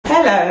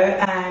Hello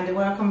and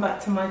welcome back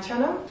to my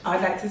channel.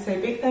 I'd like to say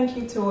a big thank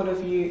you to all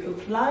of you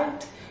who've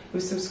liked,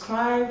 who've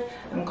subscribed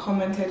and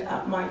commented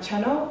at my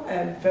channel.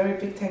 A very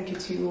big thank you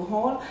to you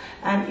all.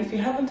 And if you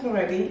haven't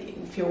already,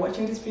 if you're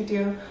watching this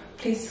video,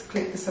 please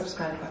click the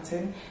subscribe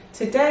button.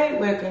 Today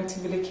we're going to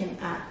be looking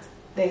at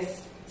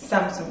this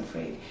Samsung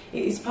fridge.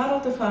 It is part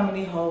of the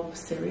Family Hub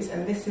series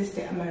and this is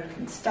the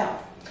American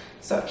style.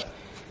 So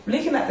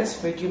looking at this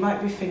fridge, you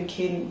might be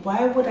thinking,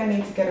 why would I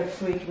need to get a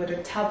fridge with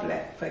a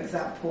tablet, for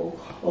example?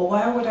 Or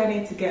why would I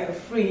need to get a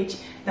fridge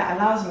that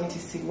allows me to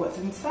see what's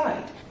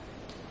inside?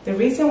 The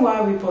reason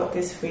why we bought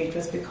this fridge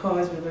was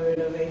because we were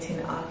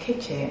renovating our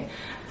kitchen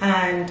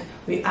and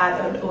we had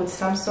an old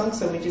Samsung,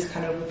 so we just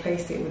kind of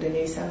replaced it with a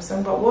new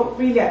Samsung. But what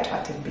really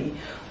attracted me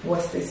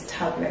was this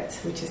tablet,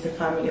 which is the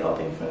Family Hub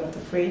in front of the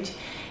fridge.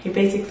 It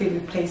basically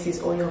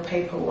replaces all your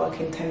paperwork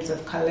in terms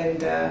of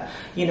calendar,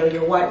 you know,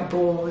 your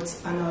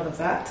whiteboards and all of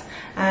that.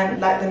 And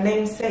like the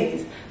name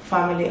says,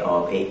 Family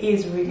Hub, it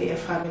is really a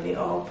family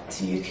hub.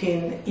 So you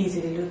can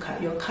easily look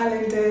at your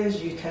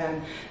calendars, you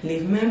can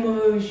leave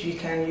memos, you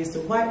can use the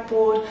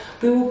whiteboard.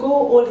 We will go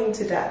all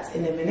into that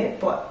in a minute,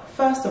 but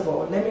first of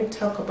all, let me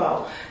talk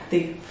about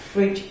the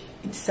fridge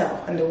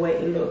itself and the way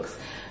it looks.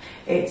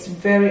 It's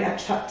very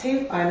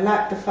attractive. I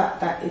like the fact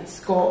that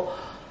it's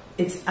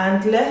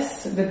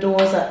handless. The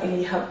doors are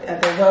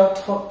they're well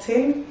tucked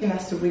in. And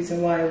that's the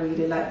reason why I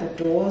really like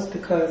the doors,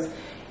 because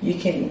you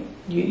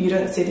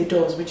don't see the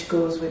doors, which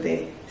goes with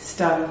the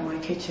style of my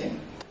kitchen.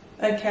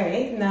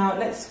 Okay, now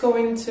let's go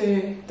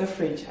into the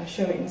fridge. I'll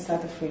show you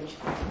inside the fridge.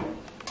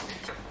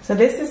 So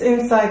this is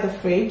inside the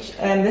fridge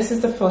and this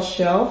is the first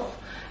shelf,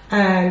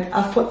 and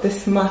I've put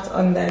this mat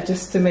on there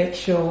just to make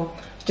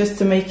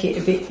it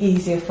a bit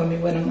easier for me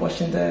when I'm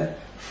washing the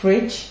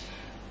fridge,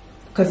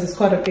 because it's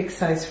quite a big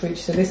size fridge,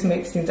 so this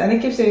makes things, and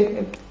it gives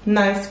you a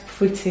nice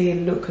pretty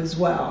look as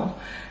well.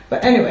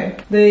 But anyway,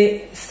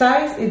 the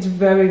size is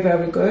very,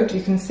 very good.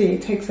 You can see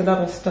it takes a lot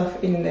of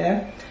stuff in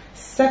there.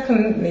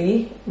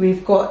 Secondly,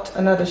 we've got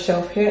another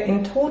shelf here.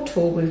 In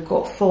total, we've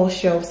got 4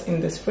 shelves in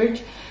this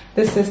fridge.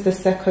 This is the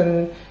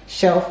second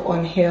shelf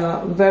on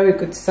here, very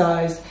good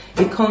size.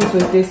 It comes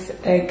with this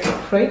egg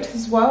crate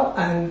as well,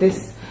 and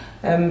this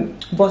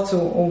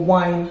bottle or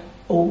wine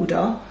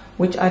holder,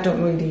 which I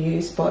don't really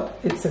use, but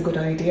it's a good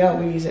idea.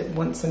 We use it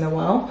once in a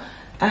while.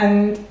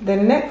 And the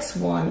next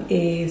one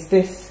is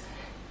this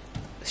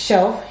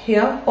shelf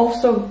here,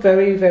 also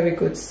very, very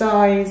good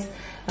size.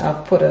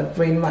 I've put a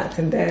green mat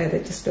in there. They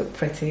just look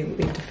pretty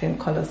with different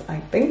colors, I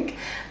think.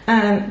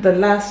 And the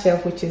last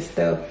shelf, which is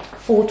the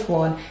 4th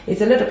one,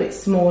 is a little bit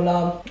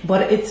smaller,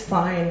 but it's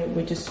fine.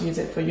 We just use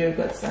it for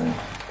yogurts and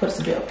put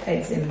a bit of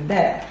eggs in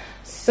there.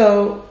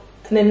 So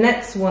the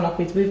next one up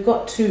is, we've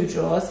got 2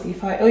 drawers.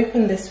 If I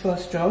open this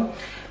first drawer,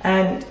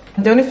 and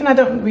the only thing I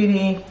don't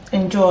really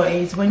enjoy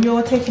is when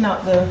you're taking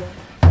out the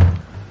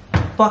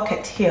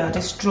bucket here,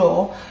 this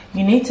drawer,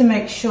 you need to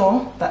make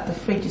sure that the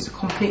fridge is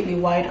completely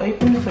wide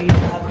open for you to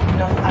have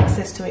enough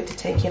access to it to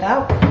take it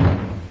out.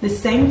 The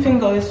same thing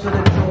goes for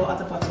the drawer at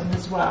the bottom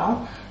as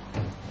well.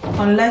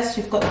 Unless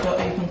you've got the door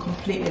open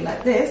completely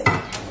like this,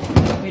 you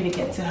don't really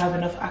get to have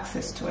enough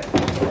access to it.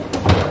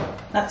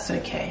 That's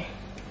okay.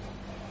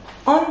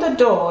 On the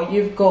door,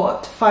 you've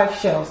got 5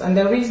 shelves, and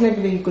they're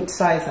reasonably good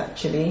size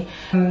actually.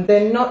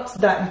 They're not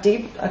that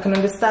deep. I can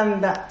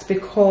understand that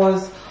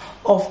because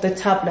of the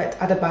tablet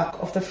at the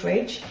back of the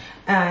fridge,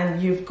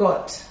 and you've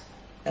got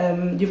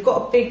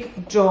a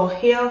big drawer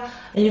here,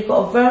 and you've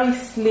got a very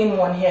slim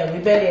one here. We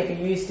barely ever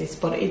use this,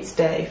 but it's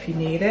there if you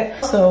need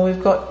it. So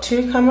we've got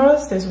 2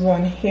 cameras. There's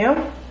one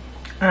here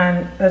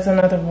and there's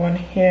another one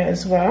here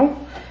as well.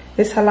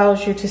 This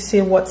allows you to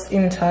see what's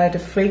inside the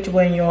fridge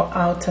when you're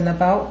out and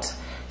about,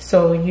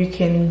 so you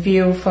can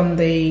view from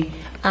the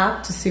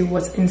app to see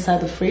what's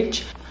inside the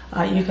fridge.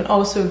 You can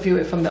also view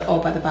it from the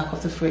hub at the back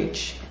of the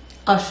fridge.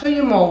 I'll show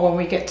you more when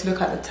we get to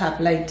look at the tab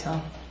later.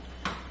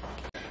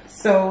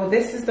 So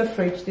this is the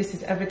fridge. This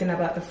is everything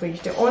about the fridge.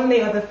 The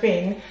only other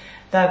thing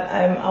that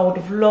I would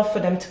have loved for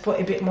them to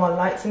put a bit more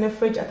lights in the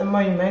fridge. At the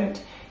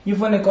moment,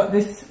 you've only got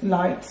this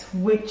light,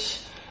 which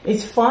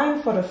is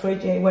fine for the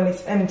fridge. When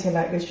it's empty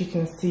like this, you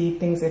can see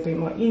things a bit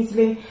more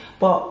easily.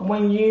 But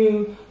when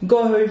you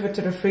go over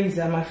to the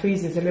freezer, my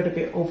freezer is a little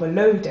bit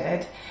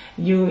overloaded,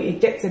 it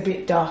gets a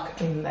bit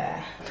dark in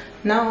there.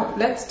 Now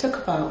let's talk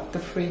about the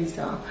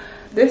freezer.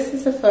 This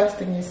is the first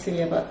thing you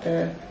see about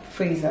the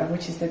freezer,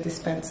 which is the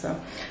dispenser.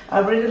 I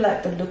really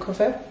like the look of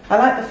it. I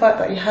like the fact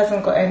that it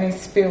hasn't got any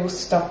spill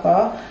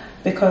stopper,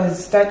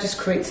 because that just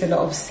creates a lot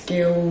of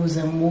skills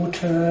and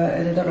water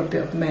and a little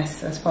bit of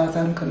mess as far as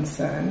I'm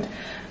concerned.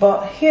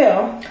 But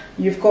here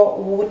you've got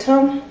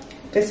water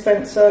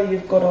dispenser,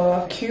 you've got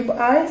a cube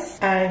ice,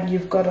 and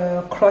you've got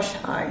a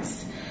crushed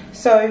ice.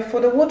 So for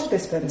the water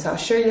dispenser, I'll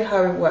show you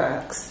how it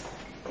works.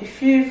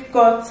 If you've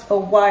got a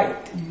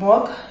white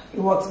mug, it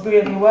works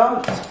really well.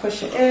 You just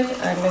push it in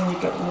and then you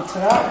get water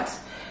out.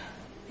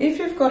 If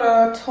you've got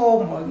a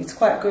tall mug, it's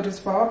quite good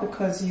as well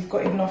because you've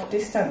got enough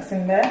distance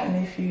in there,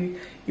 and if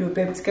you'll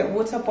be able to get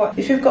water. But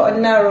if you've got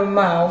a narrow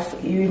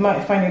mouth, you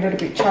might find it a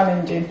little bit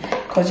challenging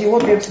because you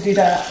won't be able to do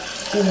that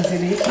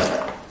easily,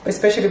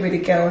 especially with the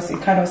girls.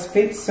 It kind of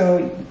splits.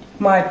 So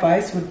my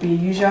advice would be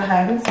use your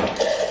hands,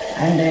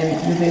 and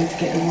then you'll be able to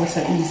get the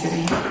water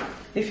easily.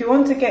 If you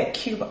want to get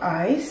cube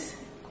ice,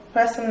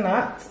 press on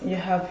that.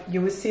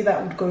 You will see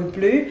that would go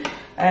blue,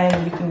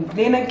 and you can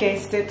lean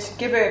against it,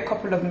 give it a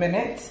couple of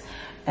minutes,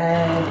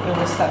 and it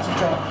will start to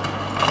drop.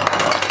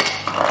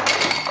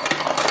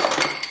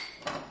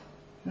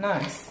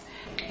 Nice.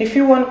 If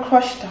you want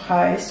crushed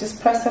ice,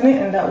 just press on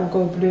it and that will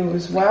go blue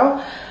as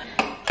well.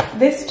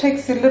 This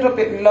takes a little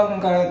bit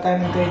longer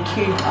than the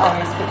cube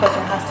ice because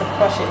it has to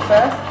crush it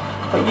first,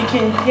 but you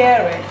can hear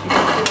it. You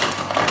can just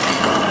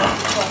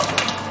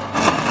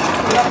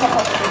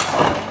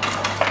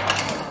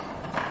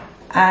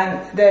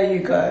and there you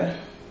go.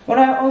 What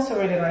I also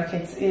really like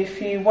is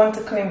if you want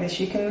to clean this,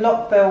 you can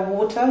lock the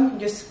water,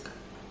 just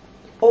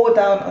pour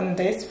down on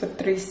this for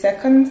 3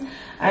 seconds,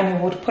 and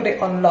it would put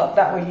it on lock.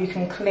 That way you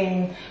can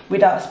clean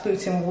without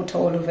spilling water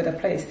all over the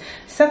place.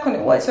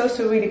 Secondly, what's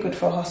also really good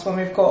for us when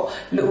we've got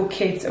little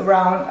kids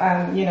around,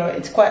 and you know,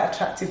 it's quite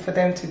attractive for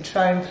them to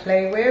try and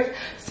play with.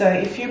 So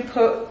if you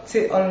put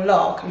it on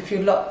lock, if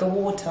you lock the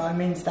water, it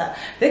means that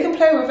they can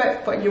play with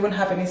it, but you won't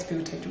have any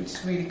spillage, which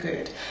is really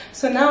good.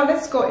 So now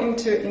let's go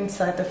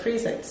inside the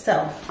freezer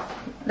itself.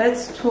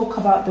 Let's talk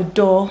about the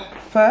door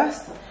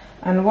first.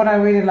 And what I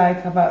really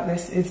like about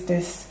this is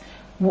this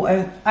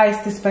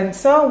ice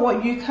dispenser.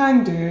 What you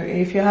can do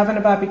if you're having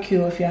a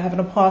barbecue, if you're having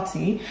a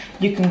party,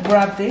 you can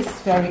grab this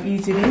very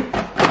easily,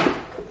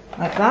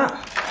 like that.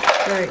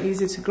 Very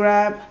easy to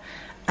grab,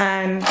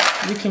 and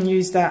you can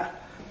use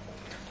that.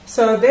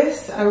 So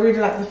this, I really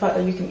like the fact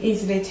that you can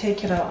easily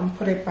take it out and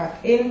put it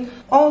back in.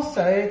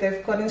 Also,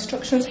 they've got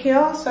instructions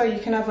here, so you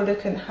can have a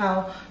look at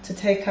how to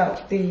take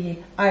out the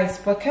ice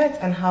bucket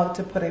and how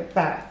to put it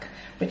back,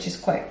 which is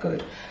quite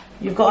good.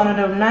 You've got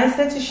another nice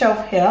little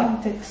shelf here.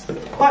 It takes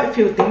quite a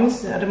few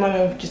things. At the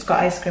moment, we've just got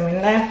ice cream in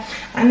there.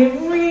 And a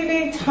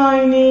really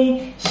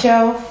tiny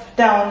shelf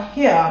down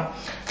here.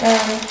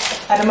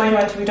 At the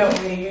moment, we don't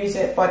really use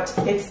it, but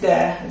it's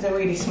there. It's a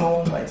really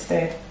small, but it's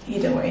there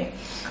either way.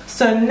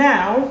 So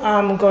now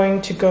I'm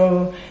going to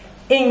go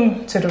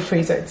into the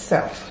freezer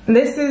itself.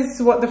 This is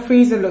what the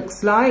freezer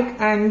looks like.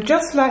 And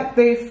just like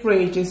the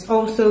fridge, it's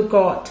also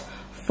got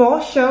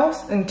 4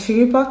 shelves and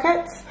 2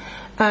 buckets.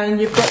 And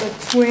you've got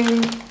the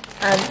twin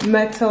and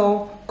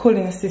metal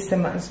cooling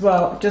system as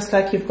well, just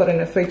like you've got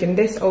in a fridge. And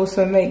this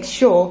also makes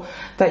sure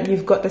that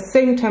you've got the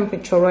same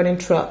temperature running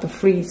throughout the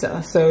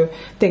freezer, so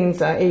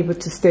things are able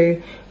to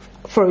stay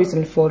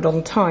frozen for a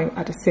long time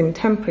at the same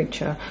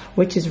temperature,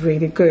 which is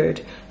really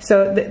good.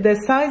 So the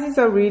sizes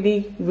are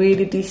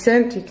really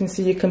decent. You can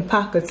see you can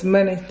pack as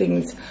many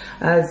things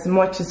as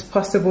much as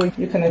possible.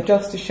 You can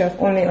adjust the shelf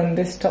only on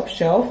this top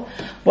shelf,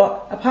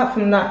 but apart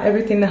from that,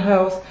 everything in the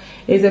house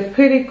is a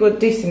pretty good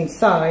decent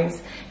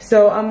size.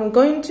 So I'm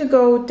going to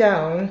go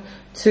down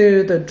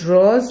to the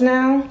drawers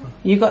now.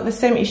 You got the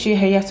same issue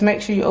here. You have to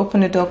make sure you open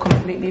the door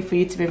completely for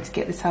you to be able to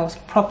get this house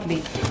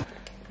properly.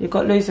 You've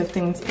got loads of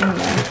things in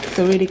there.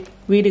 So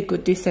really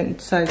good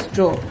decent sized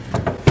drawer.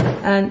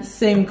 And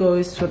same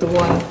goes for the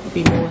one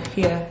below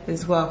here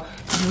as well.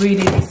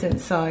 Really decent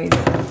size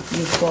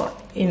you've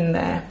got in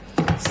there.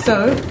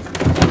 So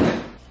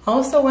I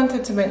also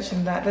wanted to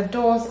mention that the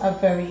doors are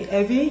very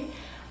heavy,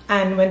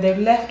 and when they're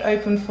left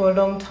open for a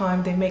long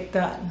time, they make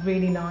that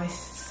really nice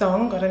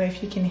song. I don't know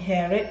if you can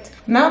hear it.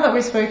 Now that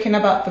we've spoken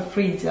about the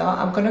freezer,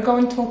 I'm going to go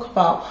and talk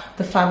about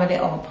the family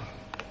hob.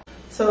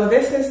 So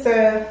this is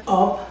the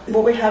hob.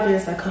 What we have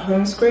is like a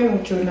home screen,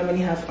 which you would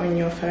normally have on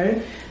your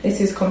phone. This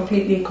is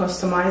completely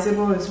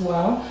customizable as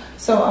well.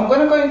 So I'm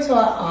going to go into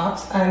our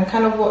apps and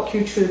kind of walk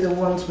you through the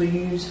ones we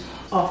use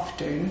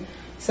often.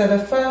 So the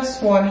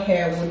first one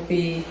here would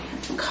be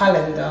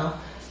calendar.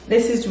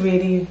 This is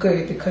really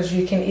good because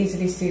you can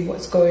easily see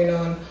what's going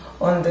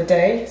on the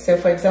day. So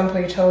for example,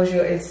 it tells you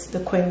it's the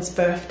Queen's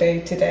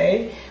birthday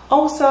today.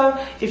 Also,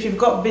 if you've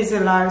got busy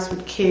lives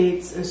with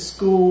kids and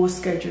school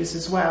schedules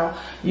as well,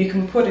 you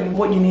can put in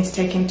what you need to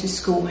take into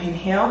school in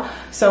here.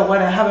 So when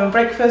they're having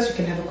breakfast, you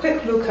can have a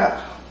quick look at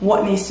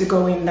what needs to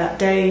go in that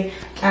day,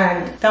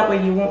 and that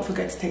way you won't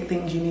forget to take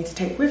things you need to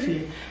take with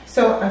you.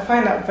 So I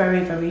find that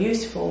very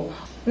useful.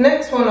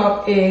 Next one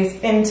up is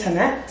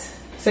internet.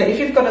 So if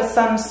you've got a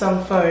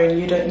Samsung phone,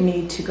 you don't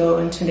need to go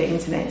onto the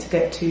internet to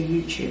get to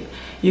YouTube.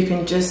 You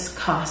can just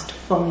cast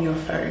from your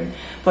phone.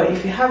 But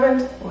if you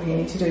haven't, all you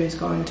need to do is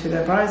go into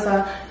the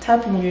browser,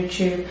 type in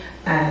YouTube,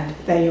 and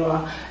there you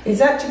are. It's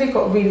actually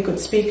got really good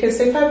speakers.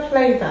 So if I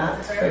play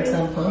that, for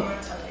example,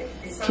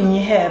 can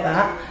you hear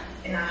that?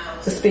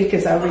 The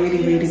speakers are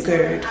really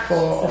good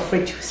for a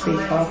fridge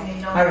speaker.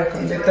 I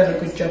reckon they've done a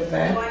good job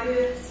there.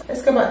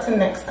 Let's go back to the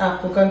next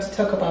app we're going to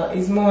talk about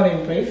is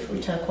Morning Brief,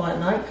 which I quite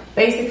like.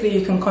 Basically,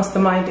 you can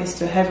customize this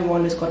to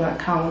everyone who's got an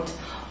account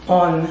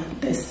on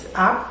this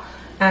app.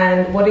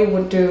 And what it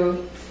would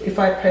do, if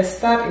I press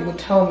that, it would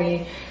tell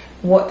me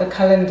what the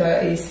calendar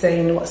is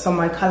saying, what's on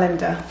my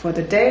calendar for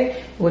the day.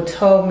 It would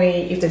tell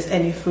me if there's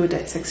any food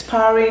that's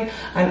expiring,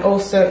 and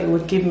also it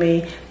would give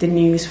me the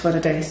news for the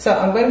day. So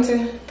I'm going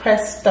to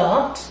press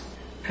start,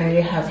 and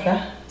you have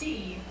that.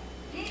 D.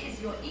 Here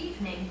is your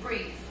evening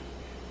brief.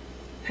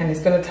 And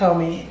it's going to tell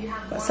me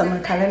what's on my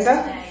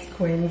calendar. It's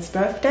Queen's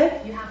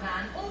birthday. You have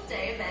an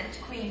all-day event,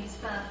 Queen's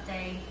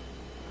birthday.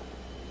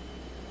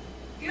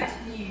 Good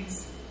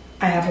news.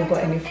 I haven't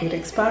got any food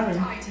expiring.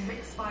 Item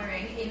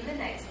expiring in the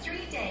next 3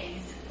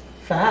 days.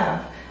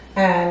 Fab.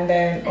 And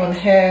then on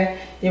here,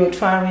 you will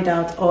try and read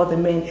out all the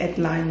main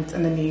headlines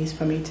and the news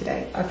for me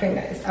today. I think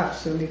that is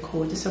absolutely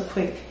cool. Just a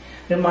quick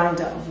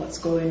reminder of what's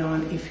going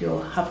on if you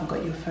haven't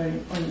got your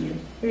phone on you.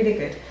 Really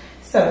good.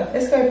 So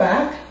let's go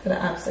back to the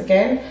apps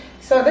again.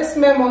 So this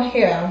memo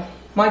here,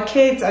 my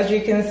kids, as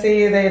you can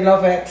see, they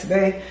love it.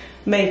 They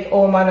make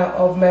all manner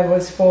of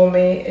memos for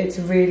me. It's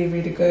really,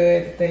 really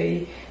good.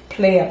 They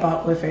play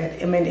about with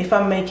it. I mean, if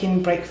I'm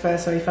making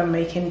breakfast or if I'm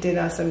making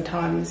dinner,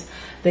 sometimes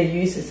they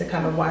use it to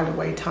kind of while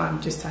away time,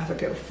 just to have a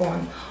bit of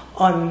fun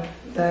on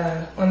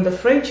the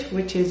fridge,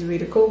 which is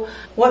really cool.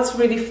 What's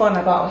really fun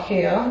about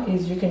here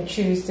is you can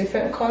choose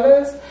different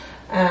colors,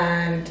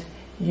 and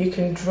you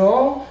can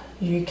draw,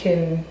 you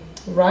can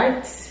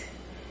write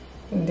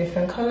in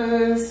different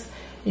colors.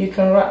 You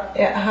can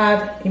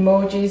add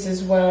emojis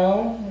as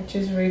well, which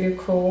is really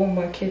cool.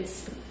 My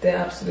kids, they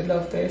absolutely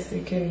love this.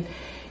 You can,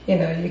 you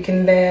know, you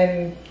can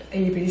learn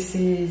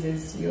ABCs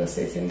as you're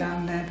sitting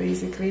down there,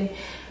 basically.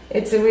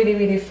 It's a really,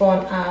 really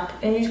fun app.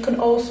 And you can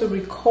also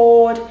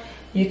record.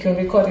 You can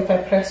record, if I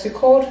press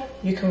record,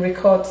 you can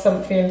record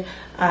something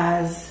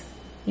as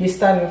you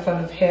stand in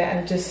front of here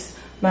and just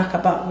mark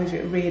about with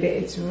it, read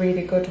it. It's a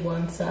really good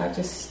one. So I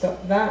just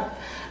stop that,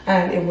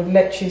 and it would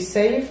let you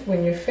save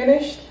when you're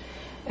finished,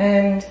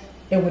 and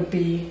it would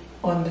be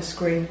on the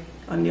screen,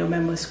 on your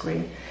memo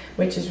screen,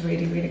 which is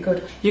really, really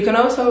good. You can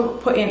also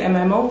put in a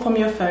memo from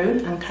your phone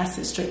and cast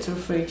it straight to the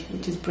fridge,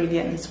 which is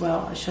brilliant as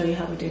well. I'll show you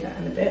how we do that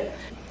in a bit.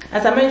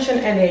 As I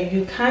mentioned earlier,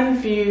 you can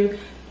view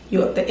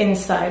the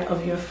inside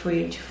of your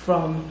fridge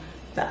from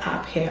the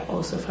app here,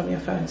 also from your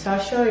phone. So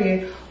I'll show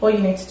you. All you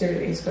need to do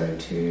is go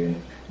to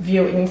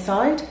view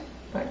inside,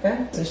 right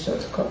there. There's a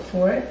shortcut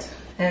for it.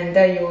 And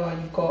there you are,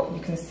 you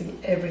can see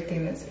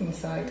everything that's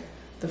inside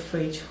the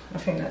fridge. I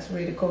think that's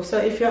really cool. So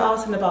if you're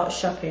out and about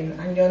shopping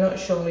and you're not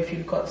sure if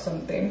you've got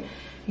something,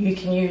 you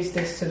can use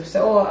this to say,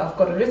 oh, I've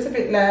got a little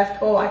bit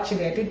left, or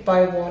actually I did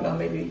buy one, or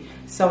maybe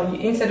so.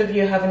 Instead of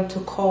you having to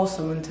call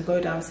someone to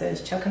go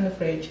downstairs, check in the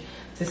fridge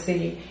to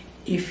see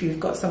if you've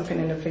got something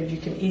in the fridge, you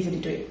can easily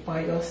do it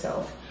by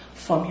yourself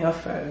from your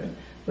phone,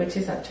 which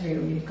is actually a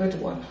really good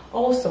one.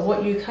 Also,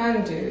 what you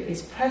can do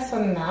is press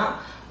on that,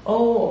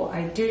 oh,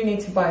 I do need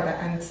to buy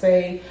that, and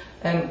say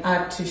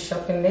add to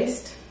shopping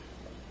list.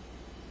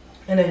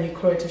 And then you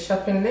create a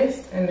shopping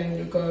list, and then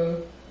you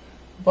go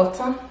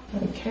butter,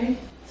 okay,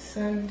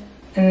 send,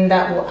 and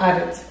that will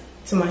add it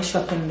to my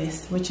shopping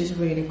list, which is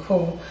really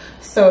cool.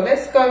 So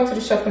let's go to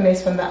the shopping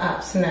list from the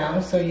apps now,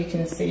 so you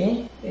can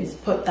see is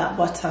put that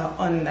butter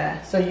on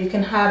there. So you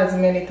can add as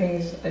many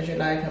things as you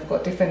like. I've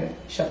got different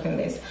shopping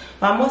lists,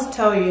 but I must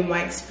tell you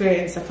my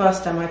experience. The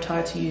first time I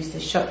tried to use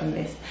this shopping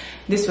list,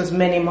 this was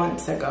many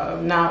months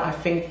ago. Now I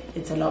think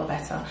it's a lot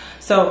better.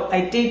 So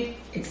I did,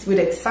 with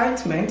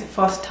excitement,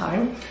 first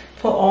time,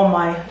 put all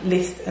my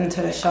list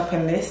into the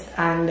shopping list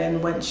and then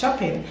went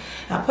shopping.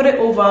 I put it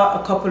over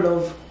a couple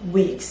of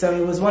weeks, so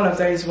it was one of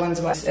those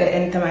ones where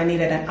anytime I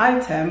needed an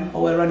item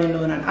or we're running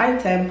low on an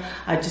item,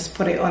 I just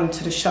put it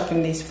onto the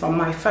shopping list from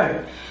my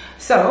phone.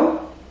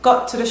 So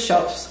got to the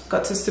shops,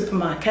 got to the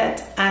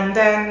supermarket, and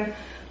then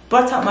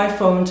brought out my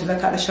phone to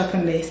look at the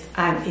shopping list,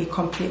 and it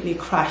completely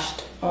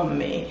crashed on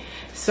me.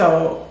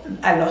 So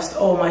I lost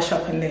all my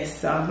shopping lists.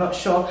 So I'm not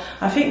sure.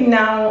 I think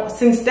now,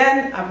 since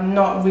then, I've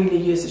not really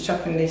used the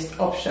shopping list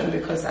option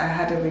because I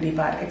had a really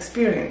bad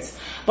experience.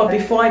 But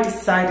before I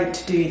decided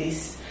to do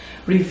this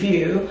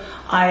review,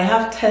 I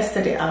have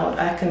tested it out.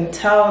 I can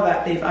tell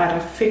that they've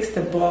either fixed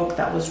the bug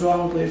that was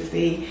wrong with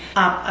the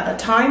app at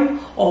the time,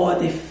 or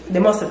they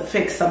must have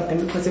fixed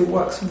something, because it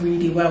works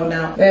really well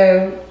now.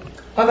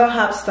 Other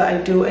apps that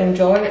I do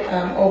enjoy,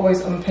 I'm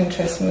always on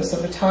Pinterest most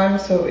of the time,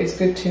 so it's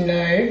good to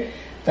know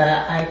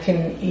that I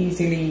can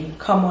easily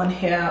come on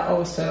here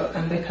also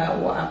and look at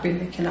what I've been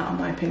looking at on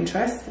my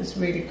Pinterest. It's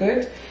really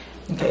good.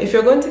 Okay, if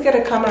you're going to get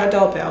a camera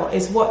doorbell,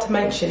 it's worth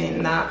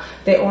mentioning that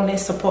they only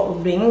support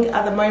Ring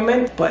at the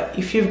moment, but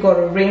if you've got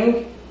a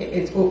Ring,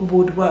 it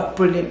would work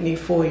brilliantly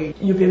for you.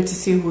 You'll be able to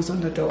see who's on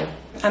the door.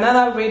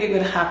 Another really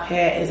good app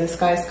here is a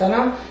Sky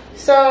Scanner.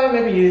 So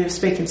maybe you're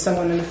speaking to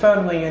someone on the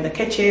phone when you're in the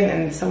kitchen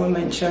and someone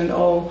mentioned,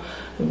 oh,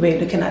 we're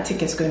looking at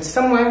tickets going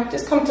somewhere.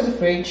 Just come to the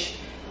fridge,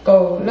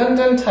 go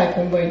London, type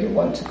in where you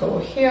want to go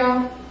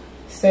here,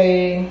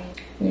 say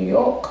New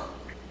York,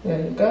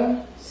 there you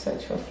go,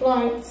 search for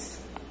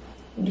flights.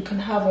 You can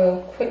have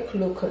a quick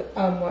look at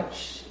how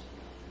much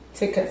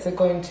tickets are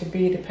going to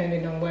be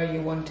depending on where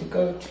you want to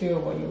go to or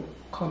where you're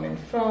coming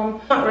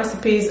from.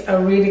 Recipes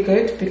are really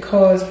good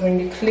because when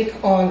you click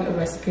on a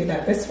recipe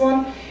like this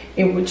one,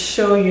 it would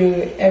show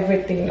you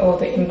everything, all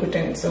the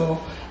ingredients or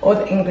all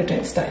the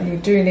ingredients that you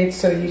do need,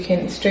 so you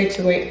can straight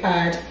away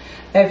add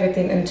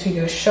everything into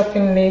your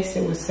shopping list.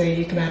 It will say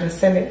you can either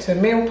send it to a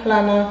meal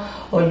planner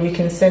or you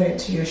can send it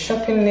to your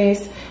shopping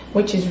list,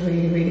 which is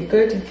really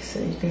good. So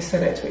you can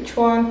select which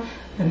one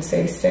and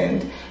say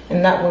send,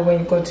 and that way when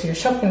you go to your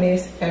shopping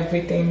list,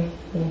 everything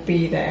will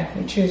be there,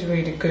 which is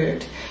really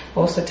good.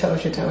 Also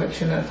tells you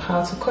direction of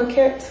how to cook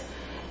it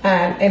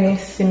and any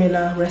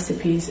similar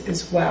recipes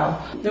as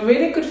well. The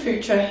really good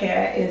feature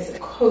here is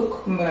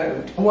cook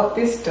mode. What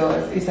this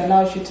does is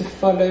allows you to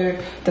follow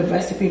the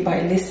recipe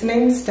by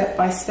listening step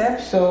by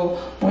step.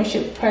 So once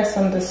you press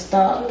on the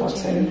start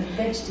button,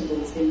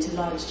 vegetables into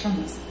large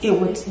chunks, it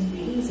would be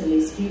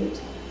easily stewed.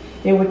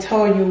 It will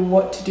tell you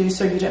what to do,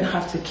 so you don't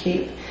have to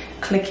keep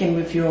clicking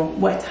with your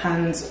wet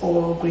hands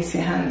or greasy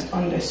hand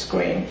on the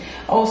screen.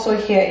 Also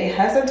here it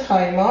has a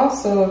timer,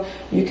 so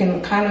you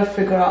can kind of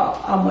figure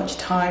out how much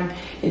time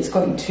it's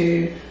going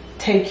to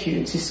take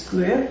you to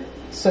skewer,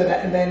 so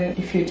that then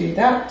if you do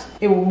that,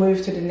 it will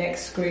move to the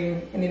next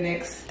screen in the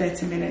next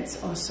 30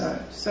 minutes or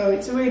so. So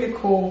it's a really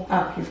cool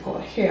app you've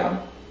got here.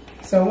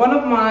 So one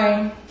of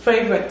my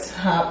favorite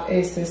app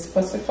is the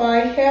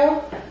Spotify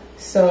here.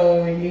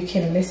 So you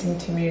can listen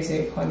to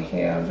music on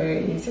here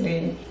very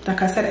easily.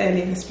 Like I said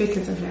earlier, the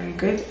speakers are very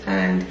good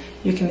and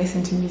you can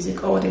listen to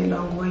music all day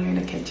long while you're in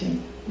the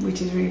kitchen,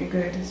 which is really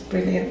good. It's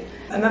brilliant.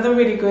 Another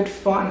really good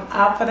fun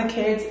app for the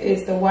kids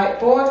is the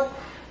whiteboard.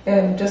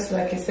 Just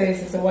like it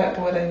says, it's a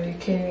whiteboard, and you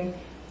can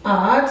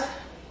add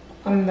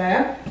on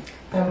there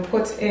and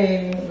put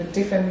in with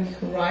different, you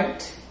can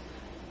write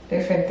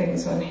different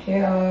things on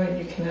here.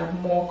 You can have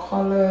more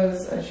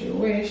colors as you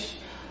wish.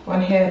 On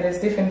here there's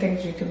different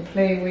things you can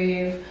play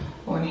with.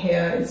 On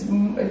here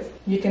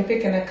you can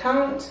pick an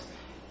account,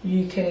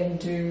 you can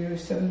do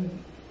some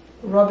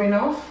rubbing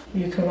off,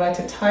 you can write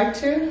a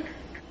title,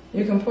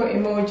 you can put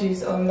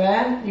emojis on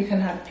there, you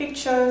can have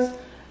pictures,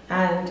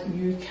 and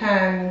you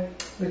can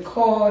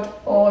record,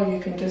 or you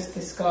can just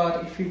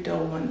discard if you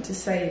don't want to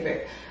save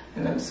it.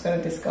 And I'm just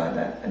going to discard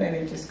that, and then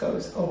it just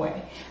goes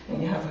away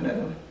and you have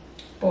another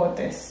board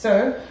this.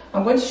 So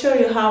I'm going to show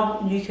you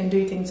how you can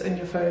do things on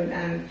your phone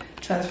and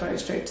transfer it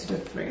straight to the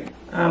fridge.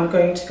 I'm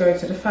going to go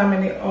to the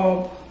family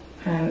hub,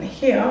 and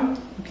here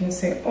you can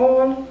say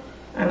all,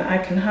 and I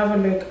can have a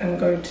look and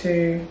go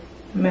to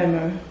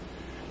memo.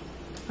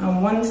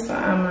 And once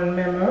I'm on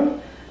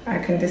memo, I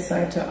can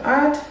decide to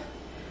add,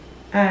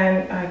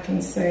 and I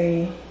can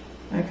say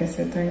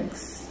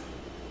thanks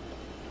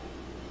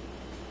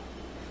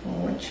for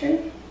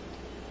watching.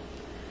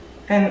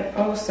 And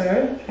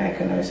also, I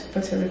can also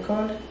put a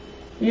record.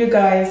 You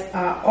guys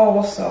are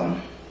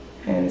awesome,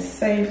 and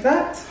save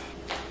that.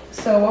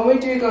 So when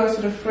we do go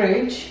to the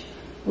fridge,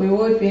 we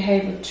would be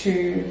able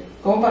to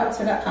go back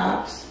to the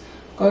apps,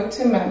 go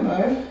to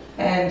memo,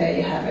 and there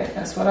you have it.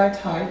 That's what I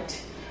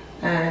typed.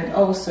 And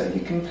also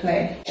you can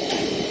play.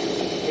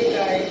 You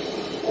guys.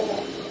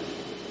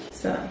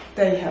 So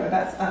there you have it.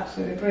 That's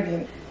absolutely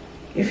brilliant.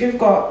 If you've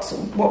got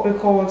what we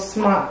call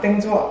smart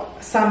things, what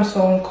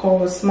Samsung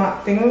calls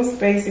smart things,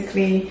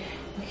 basically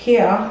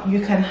here you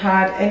can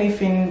add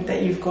anything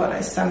that you've got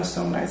as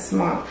Samsung that's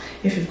smart.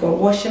 If you've got a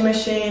washing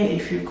machine,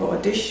 if you've got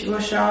a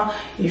dishwasher,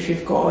 if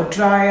you've got a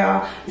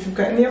dryer, if you've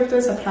got any of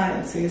those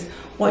appliances,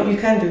 what you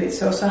can do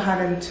is also add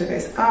them to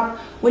this app,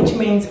 which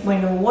means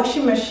when your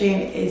washing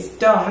machine is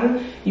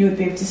done, you'll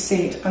be able to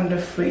see it on the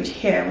fridge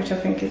here, which I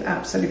think is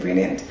absolutely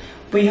brilliant.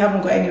 But you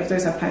haven't got any of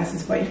those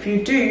appliances, but if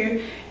you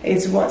do,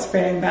 is what's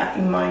bearing that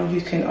in mind.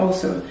 You can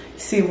also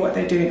see what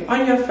they're doing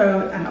on your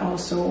phone and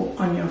also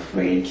on your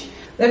fridge.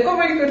 They've got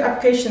really good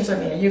applications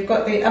on here. You've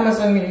got the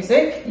Amazon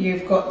Music,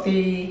 you've got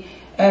the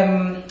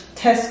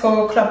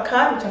Tesco Club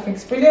Card, which I think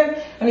is brilliant,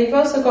 and you've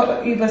also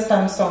got Uber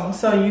Samsung,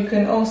 so you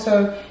can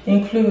also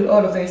include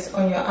all of this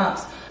on your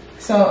apps.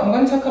 So I'm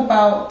going to talk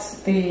about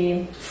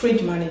the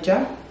fridge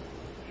manager.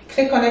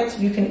 Click on it.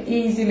 You can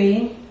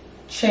easily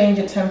change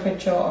the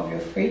temperature of your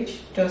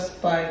fridge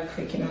just by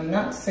clicking on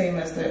that. Same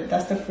as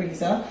that's the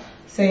freezer,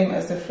 same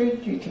as the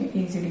fridge. You can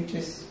easily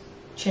just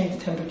change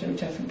the temperature,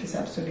 which I think is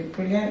absolutely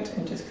brilliant,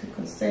 and just click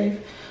on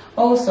save.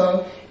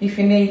 Also, if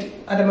you need,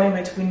 at the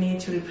moment we need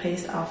to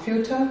replace our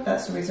filter.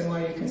 That's the reason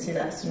why you can see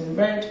that's in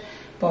red,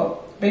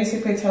 but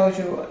basically tells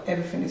you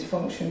everything is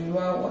functioning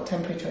well, what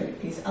temperature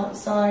is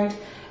outside,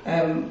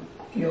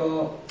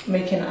 your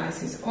making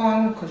ice is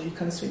on, because you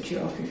can switch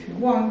it off if you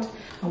want,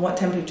 and what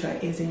temperature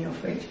is in your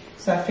fridge.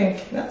 So I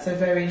think that's a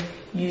very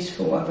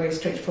useful and very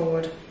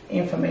straightforward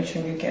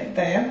information you get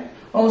there.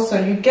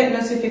 Also, you get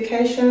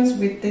notifications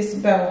with this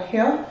bell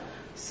here.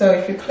 So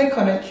if you click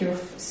on it, you'll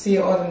see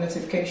all the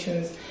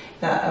notifications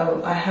that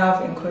I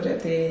have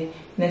included the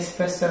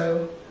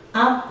Nespresso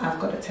app. I've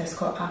got a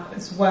Tesco app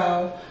as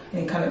well,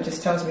 and it kind of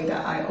just tells me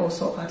that I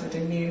also added a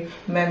new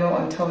memo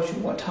and tells you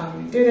what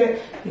time you did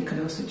it. You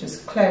can also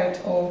just clear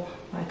it all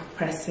by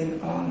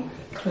pressing on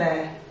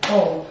clear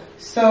all.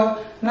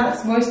 So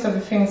that's most of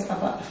the things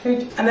about the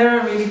fridge.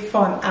 Another really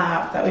fun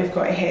app that we've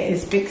got here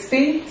is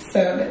Bixby.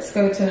 So let's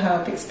go to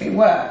how Bixby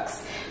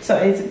works. So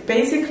it's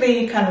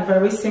basically kind of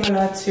very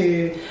similar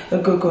to a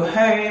Google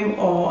Home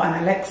or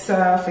an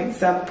Alexa, for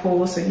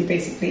example. So you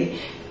basically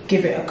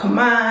give it a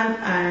command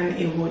and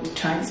it would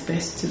try its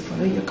best to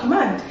follow your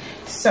command.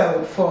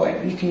 So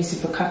you can use it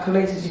for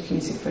calculators, you can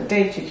use it for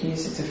dates, you can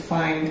use it to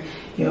find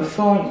your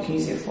phone, you can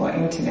use it for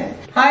internet.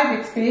 Hi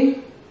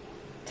Bixby,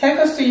 take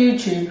us to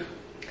YouTube.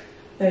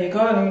 There you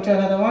go, let me do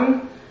another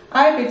one.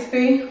 Hi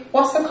Bixby,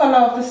 what's the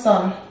colour of the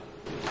sun?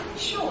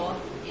 Sure,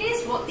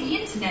 here's what the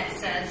internet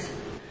says.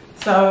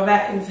 So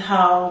that is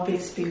how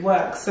Bixby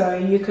works. So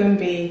you can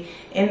be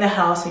in the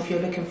house if you're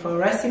looking for a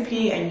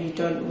recipe and you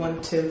don't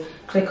want to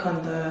click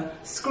on the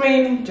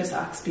screen, just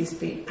ask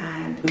Bixby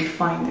and we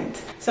find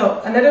it.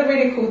 So another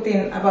really cool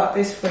thing about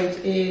this fridge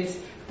is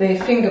the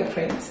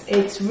fingerprints.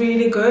 It's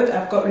really good.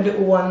 I've got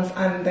little ones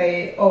and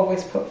they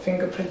always put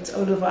fingerprints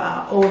all over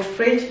our old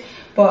fridge.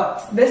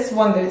 But this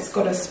one, that it's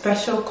got a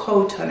special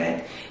coat on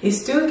it, it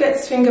still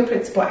gets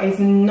fingerprints, but it's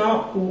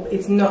not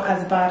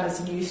as bad as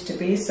it used to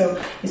be. So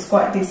it's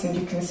quite decent.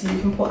 You can see, you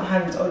can put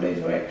hands all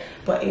over it,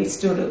 but it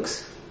still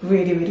looks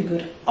really, really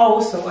good.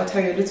 Also, I'll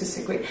tell you a little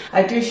secret.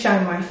 I do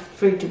shine my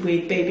fridge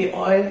with baby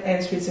oil, and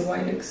it's the reason why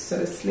it looks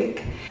so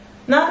slick.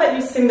 Now that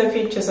you've seen the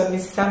features of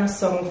this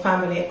Samsung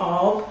family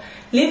of,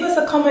 leave us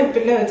a comment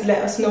below to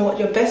let us know what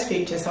your best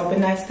features are. It'll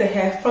be nice to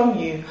hear from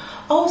you.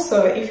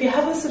 Also, if you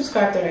haven't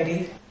subscribed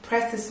already,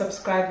 press the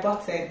subscribe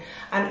button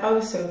and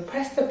also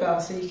press the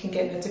bell so you can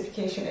get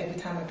notification every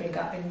time I bring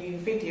out a new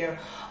video.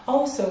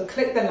 Also,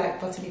 click the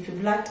like button if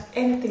you've liked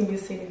anything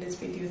you've seen in this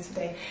video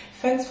today.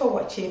 Thanks for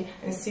watching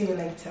and see you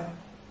later.